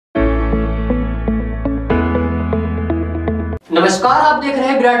नमस्कार, आप देख रहे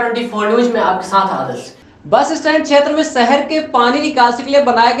हैं विराट 24 न्यूज में आपके साथ आदर्श। बस स्टैंड क्षेत्र में शहर के पानी निकासी के लिए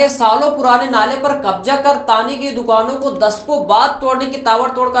बनाए गए सालों पुराने नाले पर कब्जा कर तानी की दुकानों को दशकों बाद तोड़ने की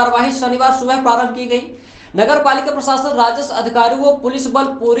ताबड़तोड़ कार्यवाही शनिवार सुबह प्रारंभ की गई। नगर पालिका प्रशासन, राजस्व अधिकारियों व पुलिस बल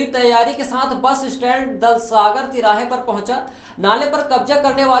पूरी तैयारी के साथ बस स्टैंड दलसागर तिराहे पर पहुंचा। नाले पर कब्जा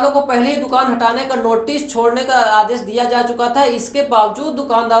करने वालों को पहले ही दुकान हटाने का नोटिस छोड़ने का आदेश दिया जा चुका था। इसके बावजूद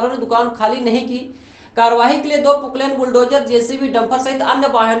दुकानदारों ने दुकान खाली नहीं की। कार्यवाही के लिए 2 पुकलेन, बुलडोजर, जेसीबी, डंपर सहित अन्य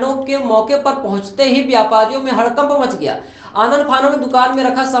वाहनों के मौके पर पहुंचते ही व्यापारियों में हड़कंप मच गया। आनन फानन में दुकान में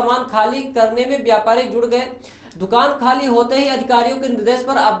रखा सामान खाली करने में व्यापारी जुड़ गए। दुकान खाली होते ही अधिकारियों के निर्देश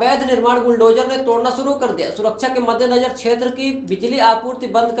पर अवैध निर्माण बुलडोजर ने तोड़ना शुरू कर दिया। सुरक्षा के मद्देनजर क्षेत्र की बिजली आपूर्ति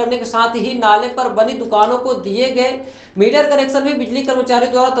बंद करने के साथ ही नाले पर बनी दुकानों को दिए गए मीटर कनेक्शन भी बिजली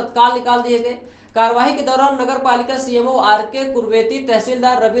कर्मचारियों द्वारा तत्काल निकाल दिए गए। कार्यवाही के दौरान नगर पालिका सीएमओ आर.के. कुरवेती,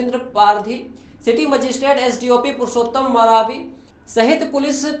 तहसीलदार Ravindra Pardhi, city magistrate SDOP पुरुषोत्तम मरावी सहित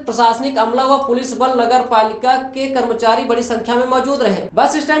पुलिस, प्रशासनिक अमला व पुलिस बल, नगर पालिका के कर्मचारी बड़ी संख्या में मौजूद रहे।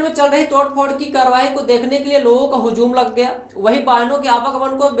 बस स्टैंड में चल रही तोड़फोड़ की कार्यवाही को देखने के लिए लोगों का हुजूम लग गया। वहीं वाहनों के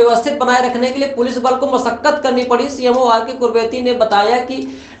आवागमन को व्यवस्थित बनाए रखने के लिए पुलिस बल को मशक्कत करनी पड़ी। CMO R K. कुरवेती ने बताया कि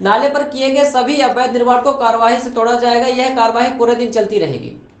नाले पर किए गए सभी अवैध निर्माण को कार्यवाही से तोड़ा जाएगा। यह कार्यवाही पूरे दिन चलती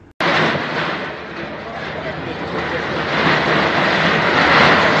रहेगी।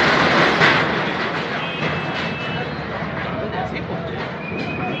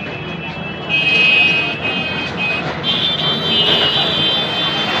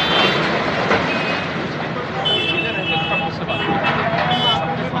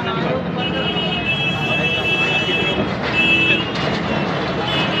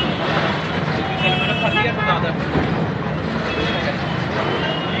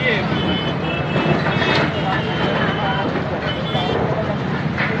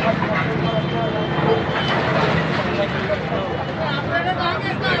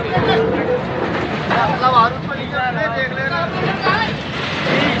 देख लेना